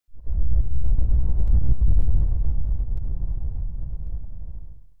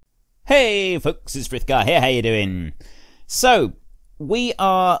Hey folks, it's Frithgar here, how you doing? So, we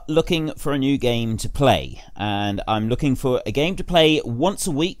are looking for a new game to play, and I'm looking for a game to play once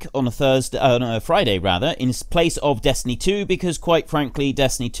a week on a Friday rather, in place of Destiny 2, because quite frankly,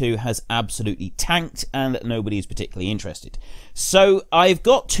 Destiny 2 has absolutely tanked, and nobody is particularly interested. So, I've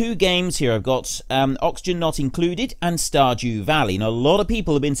got two games here. I've got Oxygen Not Included and Stardew Valley. Now, a lot of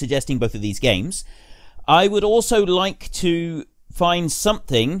people have been suggesting both of these games. I would also like to find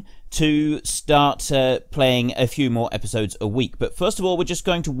something to start playing a few more episodes a week. But first of all, we're just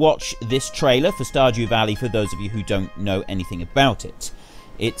going to watch this trailer for Stardew Valley for those of you who don't know anything about it.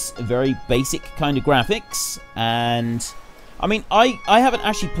 It's a very basic kind of graphics, and I mean, I haven't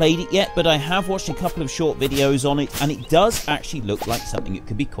actually played it yet, but I have watched a couple of short videos on it, and it does actually look like something that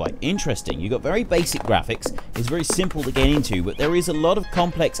could be quite interesting. You've got very basic graphics, it's very simple to get into, but there is a lot of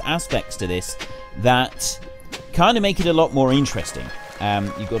complex aspects to this that kind of make it a lot more interesting.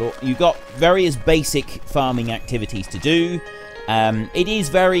 You've got various basic farming activities to do. It is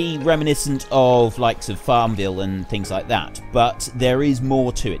very reminiscent of likes of Farmville and things like that, but there is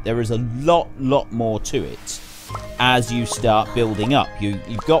more to it. There is a lot more to it as you start building up.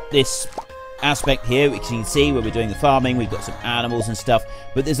 You've got this aspect here, which you can see where we're doing the farming. We've got some animals and stuff,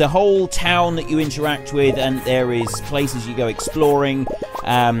 but there's a whole town that you interact with, and there is places you go exploring,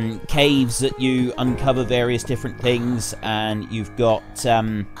 caves that you uncover various different things, and you've got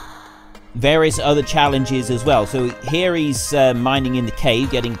various other challenges as well. So here he's mining in the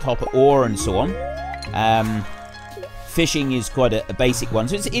cave, getting copper ore and so on. Fishing is quite a basic one,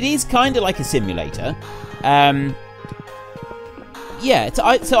 so it is kind of like a simulator. Yeah,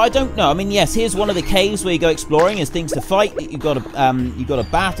 so I don't know. I mean, yes, here's one of the caves where you go exploring. There's things to fight. You've got a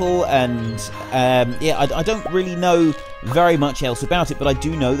battle, and yeah, I don't really know very much else about it, but I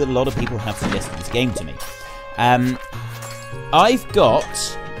do know that a lot of people have suggested this game to me. I've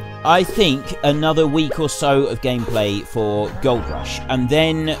got, I think, another week or so of gameplay for Gold Rush, and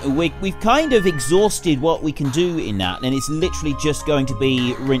then we've kind of exhausted what we can do in that, and it's literally just going to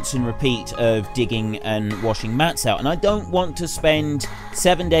be rinse and repeat of digging and washing mats out, and I don't want to spend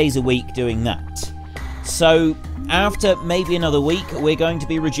 7 days a week doing that. So after maybe another week, we're going to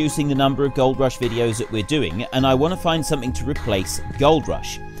be reducing the number of Gold Rush videos that we're doing, and I want to find something to replace Gold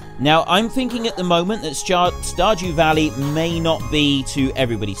Rush. Now, I'm thinking at the moment that Stardew Valley may not be to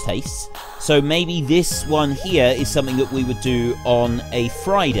everybody's tastes, so maybe this one here is something that we would do on a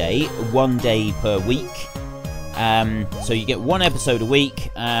Friday, 1 day per week. So you get one episode a week,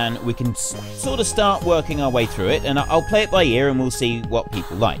 and we can sort of start working our way through it, and I'll play it by ear, and we'll see what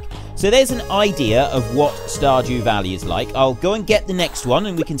people like. So there's an idea of what Stardew Valley is like. I'll go and get the next one,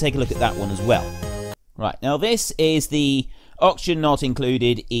 and we can take a look at that one as well. Right, now this is the Oxygen Not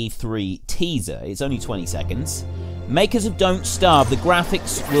Included E3 teaser. It's only 20 seconds. Makers of Don't Starve. The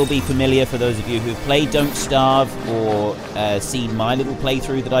graphics will be familiar for those of you who've played Don't Starve or seen my little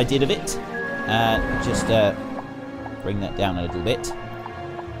playthrough that I did of it. Just bring that down a little bit.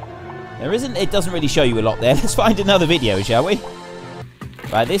 It doesn't really show you a lot there. Let's find another video, shall we?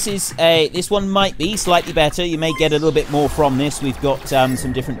 Right, this one might be slightly better. You may get a little bit more from this. We've got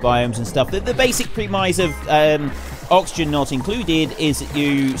some different biomes and stuff. The basic premise of Oxygen Not Included is that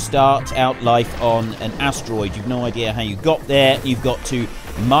you start out life on an asteroid. You've no idea how you got there. You've got to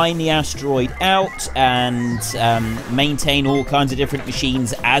mine the asteroid out and maintain all kinds of different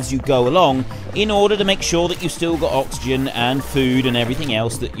machines as you go along in order to make sure that you've still got oxygen and food and everything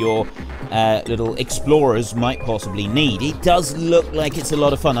else that your little explorers might possibly need. It does look like it's a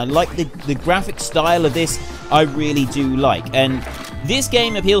lot of fun. I like the graphic style of this. I really do like. And this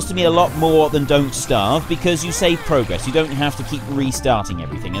game appeals to me a lot more than Don't Starve because you save progress. You don't have to keep restarting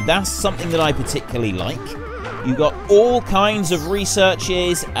everything, and that's something that I particularly like. You've got all kinds of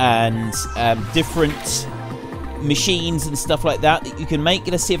researches and different machines and stuff like that you can make.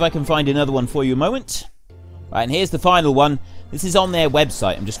 Let's see if I can find another one for you a moment. Right, and here's the final one. This is on their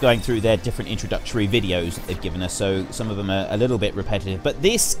website. I'm just going through their different introductory videos that they've given us, so some of them are a little bit repetitive. But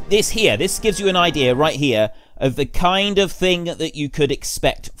this gives you an idea right here of the kind of thing that you could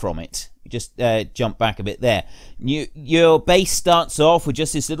expect from it. Just jump back a bit there. Your base starts off with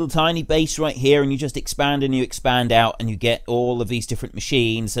just this little tiny base right here, and you just expand and you expand out, and you get all of these different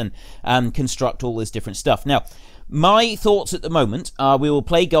machines and construct all this different stuff. Now, my thoughts at the moment are we will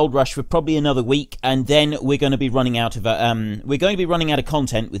play Gold Rush for probably another week, and then we're going to be running out of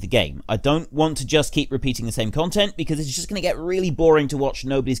content with the game. I don't want to just keep repeating the same content because it's just going to get really boring to watch.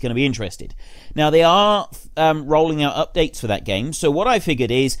 Nobody's going to be interested. Now, they are rolling out updates for that game, so what I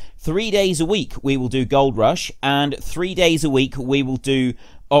figured is 3 days a week we will do Gold Rush, and 3 days a week we will do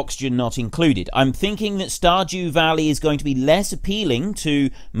Oxygen Not Included. I'm thinking that Stardew Valley is going to be less appealing to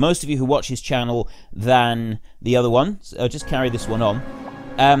most of you who watch this channel than the other one. So I'll just carry this one on.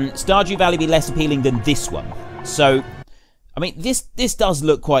 Stardew Valley be less appealing than this one. So, I mean, this does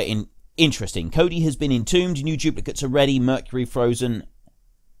look quite interesting. Cody has been entombed, new duplicates are ready, mercury frozen,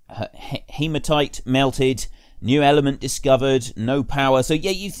 hematite melted, new element discovered, no power. So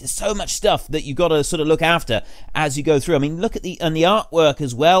yeah, so much stuff that you've got to sort of look after as you go through. I mean, look at the artwork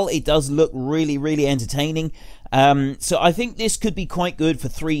as well. It does look really, really entertaining. So I think this could be quite good for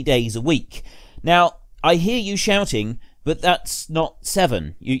 3 days a week. Now, I hear you shouting, but that's not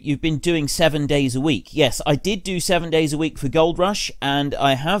 7. You've been doing 7 days a week. Yes, I did do 7 days a week for Gold Rush, and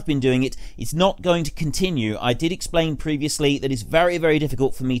I have been doing it. It's not going to continue. I did explain previously that it's very, very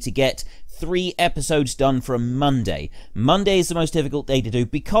difficult for me to get 3 episodes done for a Monday. Monday is the most difficult day to do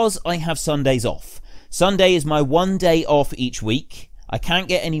because I have Sundays off. Sunday is my 1 day off each week. I can't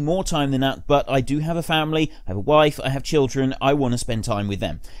get any more time than that, but I do have a family, I have a wife, I have children, I want to spend time with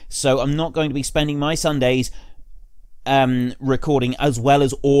them. So I'm not going to be spending my Sundays recording as well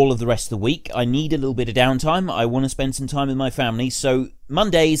as all of the rest of the week. I need a little bit of downtime. I want to spend some time with my family. So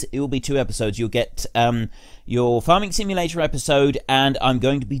Mondays, it will be 2 episodes. You'll get your Farming Simulator episode, and I'm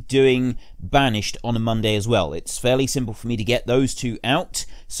going to be doing Banished on a Monday as well. It's fairly simple for me to get those 2 out.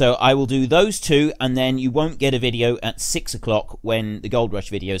 So I will do those 2, and then you won't get a video at 6 o'clock when the Gold Rush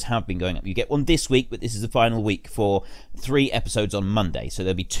videos have been going up. You get one this week, but this is the final week for 3 episodes on Monday. So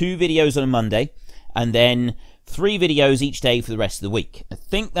there'll be 2 videos on a Monday, and then 3 videos each day for the rest of the week. I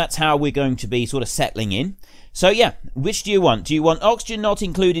think that's how we're going to be sort of settling in. So yeah, which do you want? Do you want Oxygen Not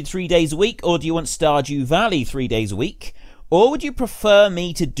Included 3 days a week, or do you want Stardew Valley 3 days a week? Or would you prefer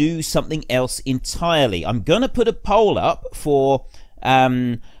me to do something else entirely? I'm going to put a poll up for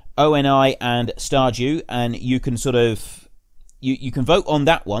ONI and Stardew, and you can sort of you can vote on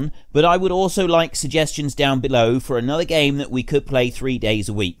that one, but I would also like suggestions down below for another game that we could play 3 days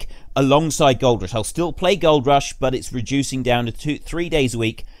a week alongside Gold Rush. I'll still play Gold Rush, but it's reducing down to 3 days a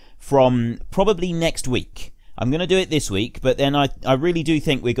week from probably next week. I'm going to do it this week, but then I really do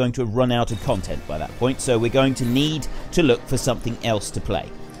think we're going to run out of content by that point, so we're going to need to look for something else to play.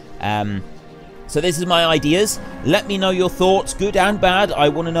 So this is my ideas. Let me know your thoughts, good and bad. I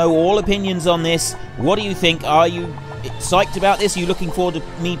want to know all opinions on this. What do you think? Are you psyched about this? Are you looking forward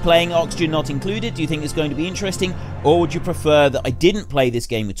to me playing Oxygen Not Included? Do you think it's going to be interesting? Or would you prefer that I didn't play this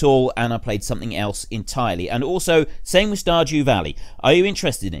game at all and I played something else entirely? And also, same with Stardew Valley. Are you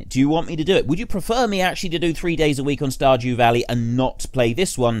interested in it? Do you want me to do it? Would you prefer me actually to do 3 days a week on Stardew Valley and not play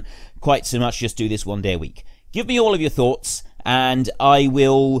this one quite so much, just do this 1 day a week? Give me all of your thoughts, and I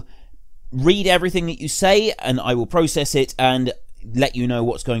will read everything that you say, and I will process it and let you know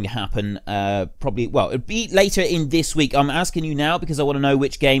what's going to happen. Probably, well, it'll be later in this week. I'm asking you now because I want to know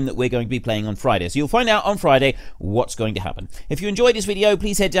which game that we're going to be playing on Friday. So you'll find out on Friday what's going to happen. If you enjoyed this video,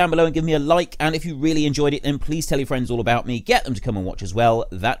 please head down below and give me a like. And if you really enjoyed it, then please tell your friends all about me. Get them to come and watch as well.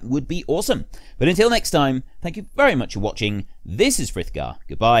 That would be awesome. But until next time, thank you very much for watching. This is Frithgar.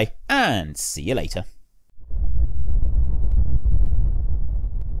 Goodbye, and see you later.